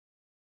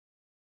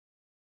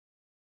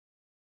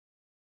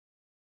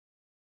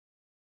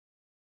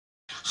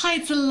Hi,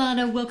 it's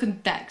Alana. Welcome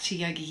back to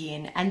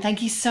YogaYin, and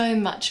thank you so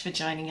much for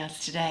joining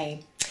us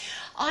today.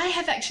 I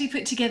have actually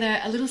put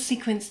together a little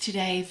sequence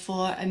today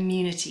for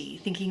immunity,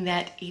 thinking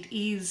that it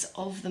is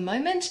of the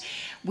moment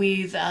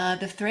with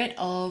the threat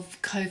of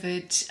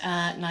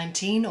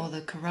COVID-19 or the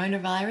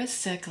coronavirus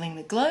circling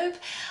the globe.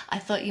 I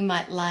thought you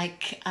might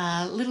like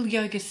a little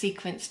yoga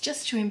sequence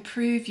just to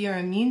improve your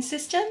immune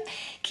system,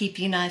 keep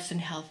you nice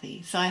and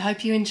healthy. So I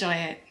hope you enjoy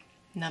it.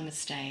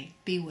 Namaste.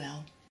 Be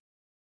well.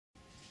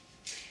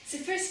 So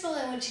first of all,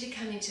 I want you to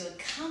come into a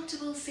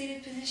comfortable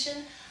seated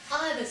position,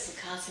 either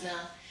Sukhasana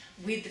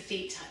with the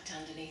feet tucked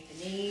underneath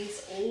the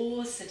knees,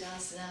 or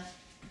Siddhasana,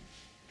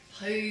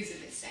 pose of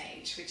the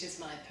sage, which is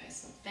my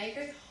personal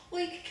favourite, or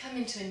you could come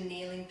into a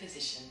kneeling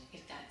position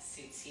if that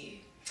suits you.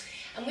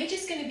 And we're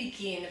just going to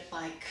begin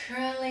by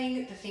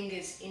curling the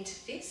fingers into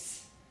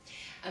fists,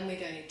 and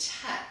we're going to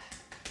tap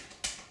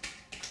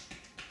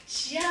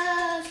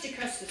just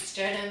across the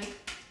sternum.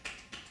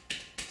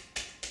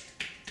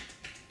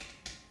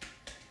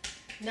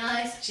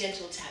 Nice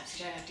gentle taps,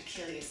 you don't have to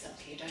kill yourself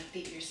here, don't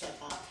beat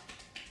yourself up.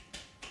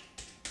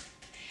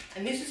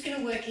 And this is going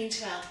to work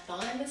into our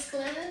thymus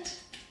gland,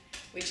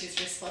 which is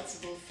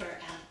responsible for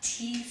our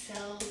T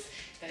cells,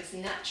 those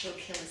natural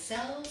killer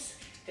cells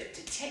that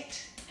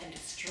detect and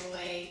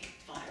destroy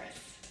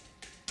virus.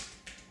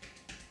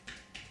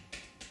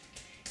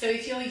 So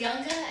if you're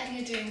younger and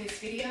you're doing this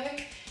video,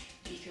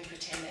 you can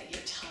pretend that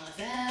you're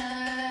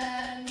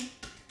Tarzan.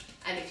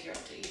 And if you're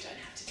older, you don't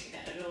have to do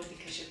that at all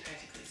because you're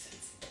perfectly sensible.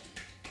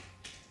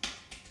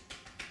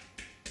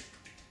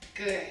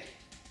 Good.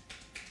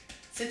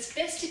 So it's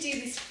best to do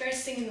this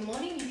first thing in the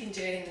morning. You can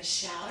do it in the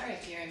shower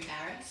if you're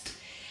embarrassed.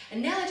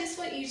 And now I just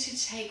want you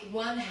to take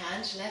one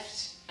hand,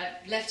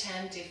 left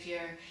hand if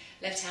you're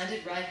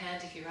left-handed, right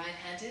hand if you're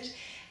right-handed,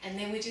 and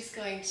then we're just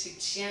going to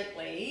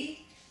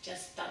gently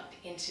just thump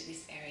into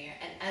this area.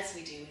 And as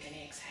we do, we're going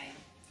to exhale.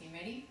 You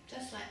ready?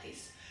 Just like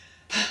this.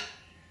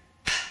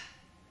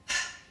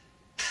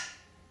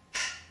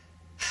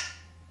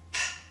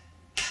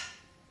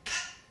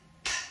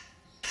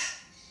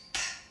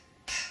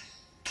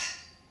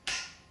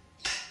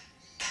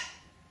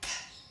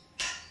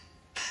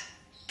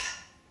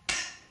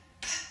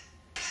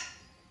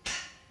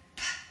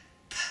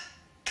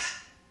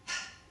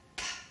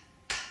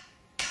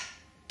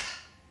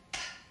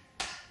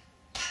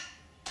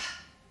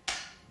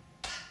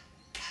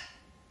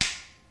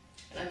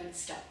 I'm going to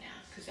stop now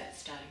because that's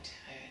starting to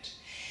hurt.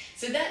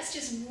 So that's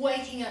just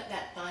waking up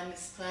that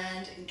thymus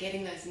gland and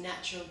getting those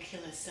natural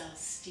killer cells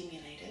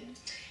stimulated.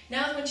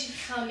 Now I want you to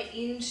come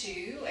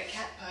into a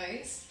cat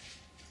pose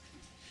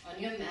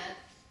on your mat,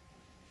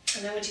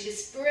 and I want you to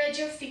spread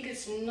your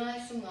fingers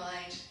nice and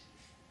wide.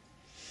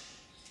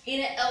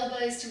 Inner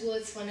elbows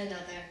towards one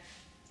another,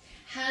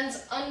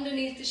 hands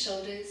underneath the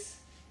shoulders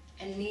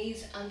and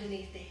knees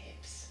underneath the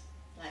hips,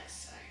 like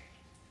so.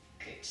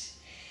 Good.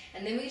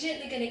 And then we're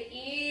gently going to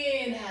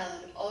inhale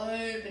and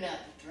open out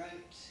the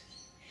throat.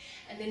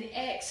 And then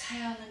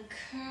exhale and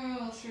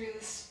curl through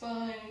the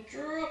spine,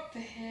 drop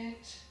the head.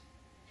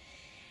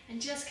 And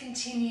just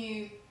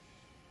continue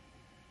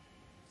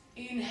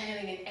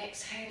inhaling and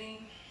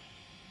exhaling.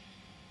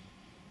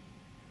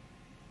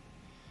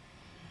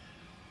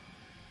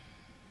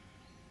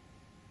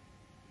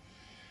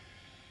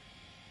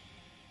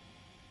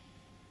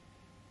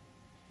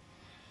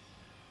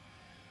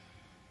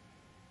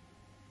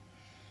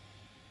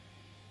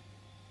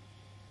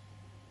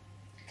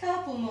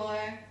 Couple more.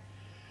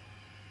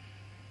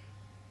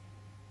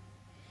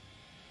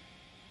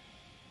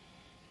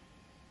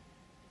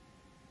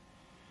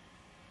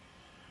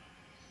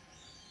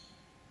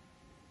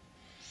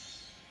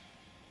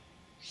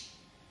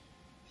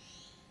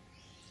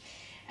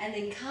 And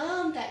then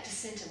come back to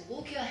center.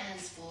 Walk your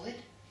hands forward.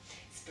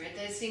 Spread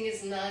those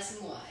fingers nice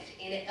and wide.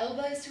 Inner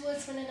elbows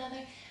towards one another.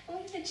 And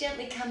we're going to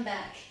gently come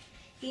back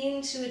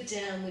into a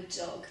downward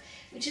dog,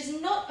 which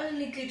is not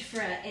only good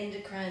for our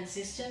endocrine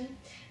system,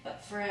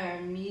 but for our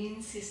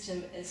immune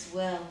system as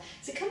well.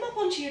 So come up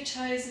onto your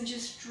toes and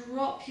just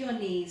drop your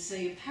knees so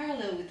you're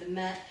parallel with the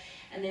mat,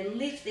 and then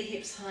lift the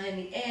hips high in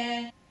the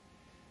air.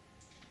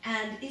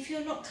 And if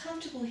you're not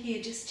comfortable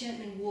here, just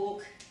gently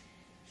walk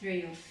through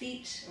your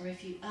feet, or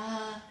if you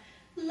are,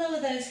 lower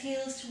those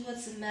heels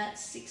towards the mat.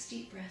 6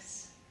 deep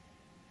breaths.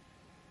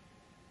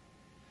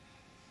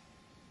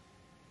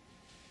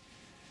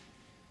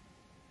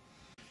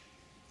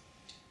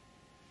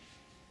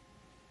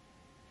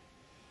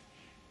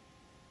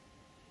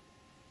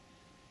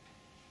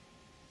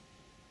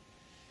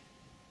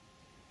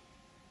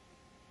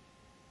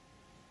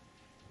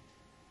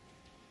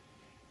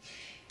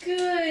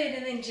 Good,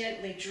 and then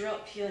gently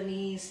drop your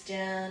knees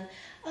down,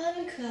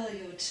 uncurl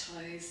your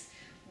toes,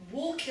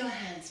 walk your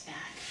hands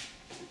back,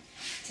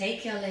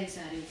 take your legs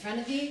out in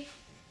front of you,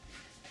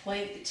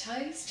 point the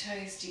toes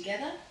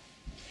together,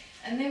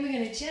 and then we're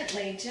going to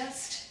gently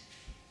just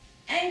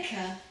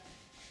anchor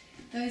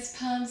those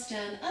palms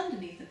down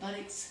underneath the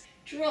buttocks,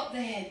 drop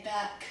the head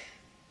back.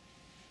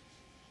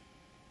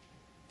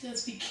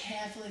 Just be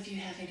careful if you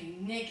have any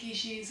neck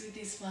issues with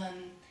this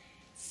one.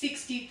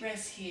 6 deep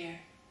breaths here.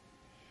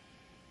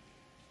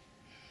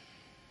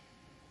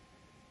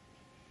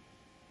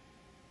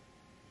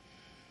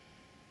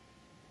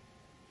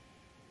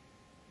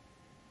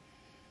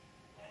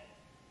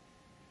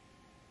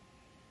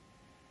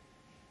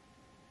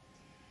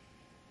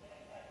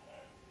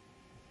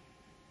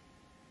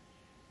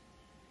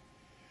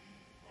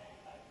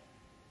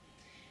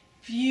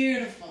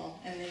 Beautiful.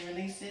 And then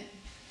release it.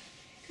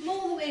 Come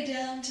all the way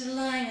down to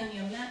lying on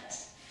your mat.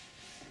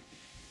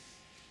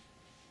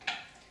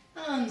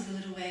 Arms a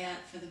little way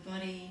out for the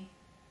body.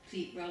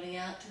 Feet rolling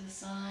out to the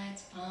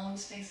sides.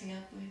 Palms facing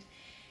upward.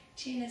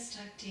 Chin is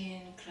tucked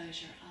in.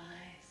 Close your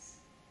eyes.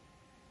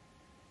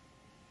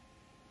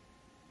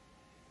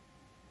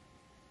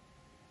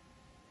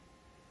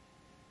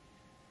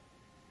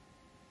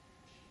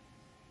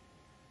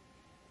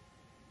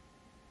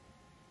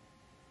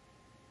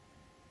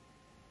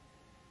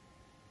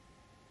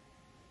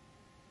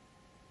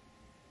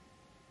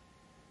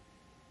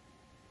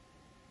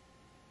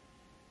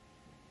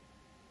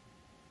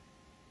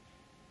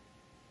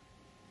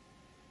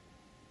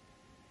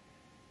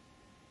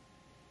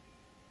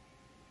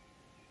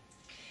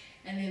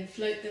 And then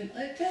float them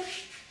open.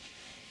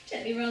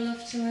 Gently roll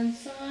off to one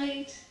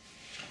side.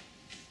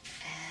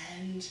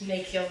 And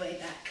make your way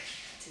back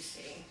to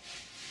sitting.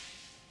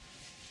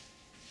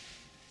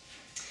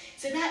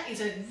 So that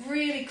is a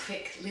really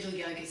quick little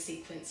yoga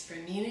sequence for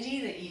immunity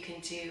that you can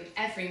do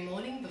every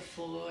morning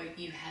before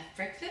you have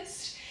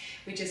breakfast.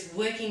 We're just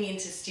working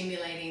into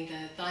stimulating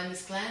the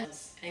thymus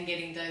glands and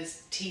getting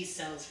those T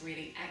cells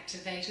really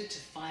activated to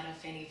fight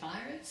off any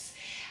virus.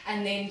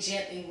 And then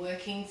gently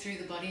working through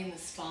the body and the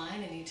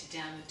spine and into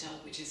downward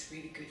dog, which is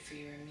really good for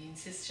your immune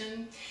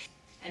system.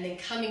 And then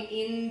coming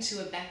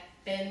into a back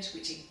bend,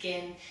 which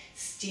again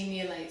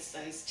stimulates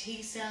those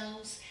T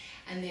cells.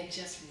 And then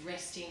just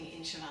resting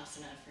in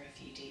Shavasana for a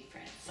few deep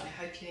breaths. So I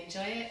hope you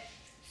enjoy it.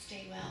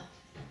 Stay well.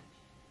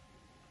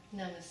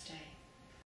 Namaste.